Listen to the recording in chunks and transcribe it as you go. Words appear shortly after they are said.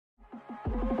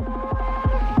Hi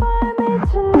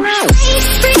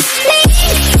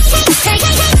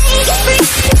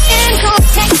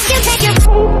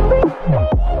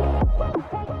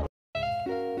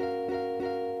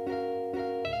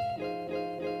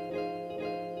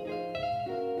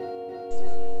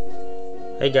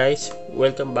guys,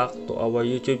 welcome back to our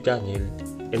YouTube channel,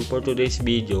 and for today's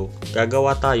video,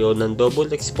 gagawa tayo ng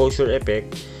double exposure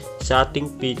effect sa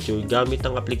ating picture gamit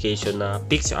ang application na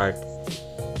Picsart.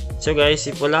 So guys,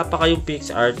 if wala pa kayong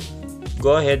Picsart,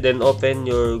 go ahead and open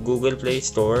your Google Play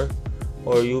Store,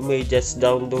 or you may just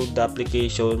download the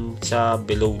application sa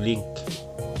below link.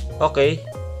 Okay,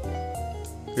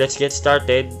 let's get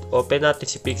started. Open natin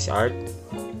si Picsart.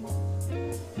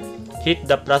 Hit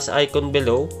the plus icon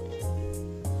below.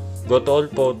 Go to all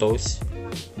photos.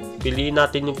 Piliin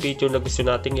natin yung picture na gusto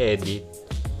nating i-edit.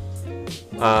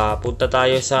 Punta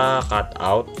tayo sa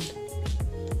cutout.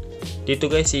 Dito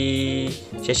guys,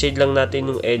 i-shade lang natin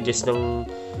yung edges ng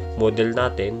model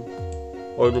natin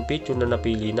or yung picture na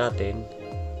napili natin.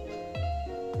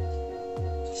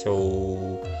 So,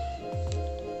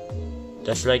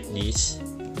 just like this.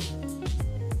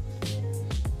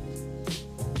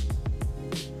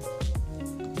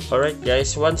 Alright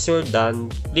guys, once you're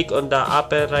done, click on the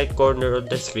upper right corner of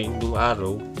the screen, yung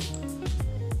arrow.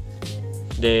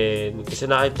 Then, kasi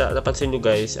napansin nyo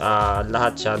guys,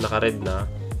 lahat siya naka-red na.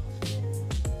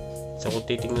 So kung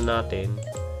titingnan natin,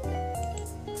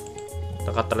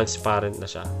 naka-transparent na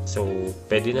siya. So,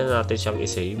 pwede na natin siyang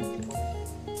i-save.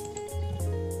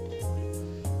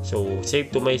 So,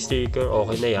 save to my sticker,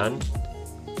 okay na yan.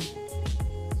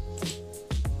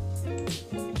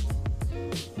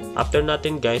 After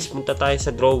natin guys, punta tayo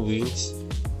sa drawings,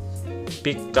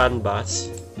 pick canvas,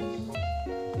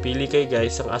 pili kayo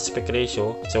guys ang aspect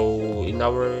ratio. So in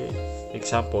our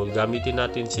example, gamitin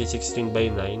natin si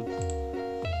 16:9.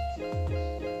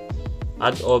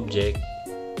 Add object,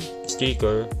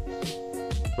 sticker,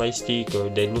 my sticker,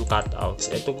 then yung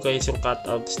cutouts. Ito guys yung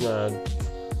cutouts na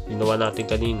ginawa natin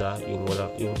kanina,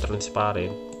 yung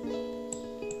transparent.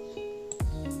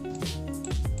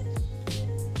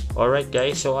 Alright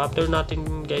guys, so after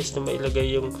natin guys na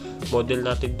mailagay yung model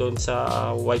natin doon sa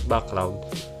white background,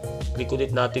 click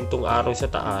ulit natin tong arrow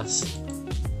sa taas,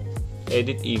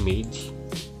 edit image,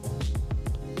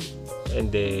 and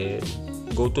then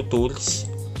go to tools,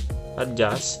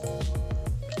 adjust.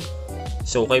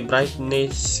 So kay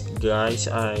brightness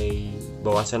guys ay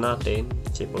bawasan natin,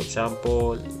 say for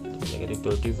example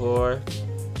 -34,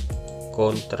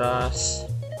 contrast,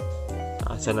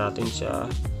 taasan natin siya,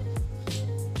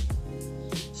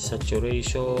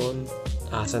 saturation,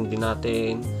 taasan din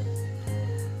natin,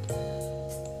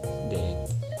 then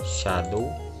shadow,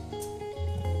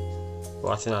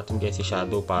 bawasan natin guys si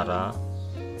shadow para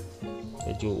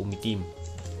medyo umitim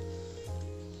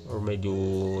or medyo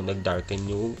nagdarken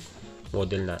yung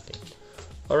model natin.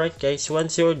 Alright guys,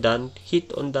 once you're done,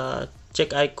 hit on the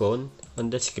check icon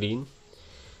on the screen,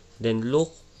 then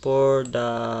look for the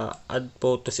add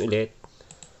photos ulit.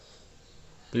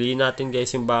 Piliin natin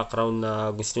guys yung background na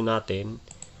gusto natin.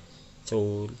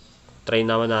 So, try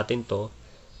naman natin to.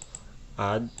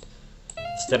 Add.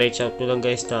 Stretch out nyo lang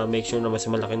guys na make sure na mas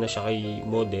malaki na siya kay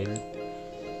model.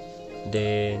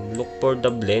 Then, look for the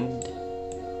blend.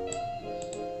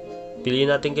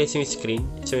 Piliin natin guys yung screen.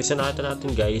 So, isa nakita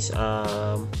natin guys,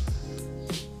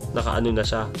 nakaano na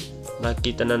siya.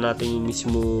 Nakita na natin yung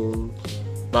mismong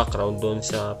background doon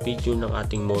sa picture ng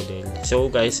ating model.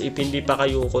 So guys, if hindi pa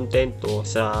kayo kontento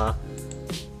sa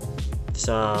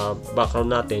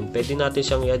background natin, pwede natin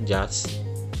siyang i-adjust.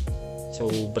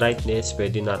 So brightness,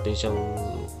 pwede natin siyang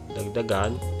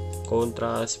dagdagan,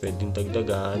 contrast, pwedeng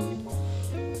dagdagan.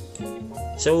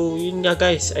 So yun nga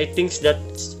guys, I think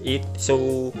that's it.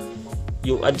 So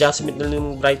yung adjustment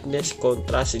ng brightness,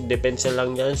 contrast, it depends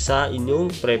lang yan sa inyong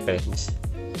preference.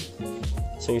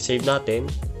 So save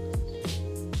natin.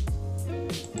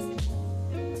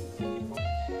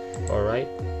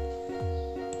 Alright,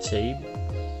 save.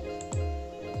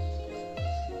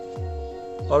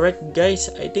 Alright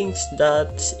guys, I think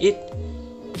that's it.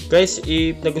 Guys,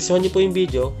 if nagustuhan niyo po yung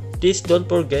video, please don't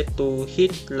forget to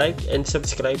hit like and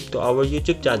subscribe to our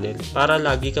YouTube channel para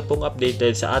lagi ka pong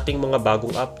updated sa ating mga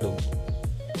bagong upload.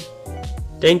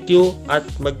 Thank you at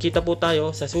magkita po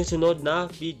tayo sa susunod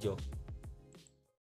na video.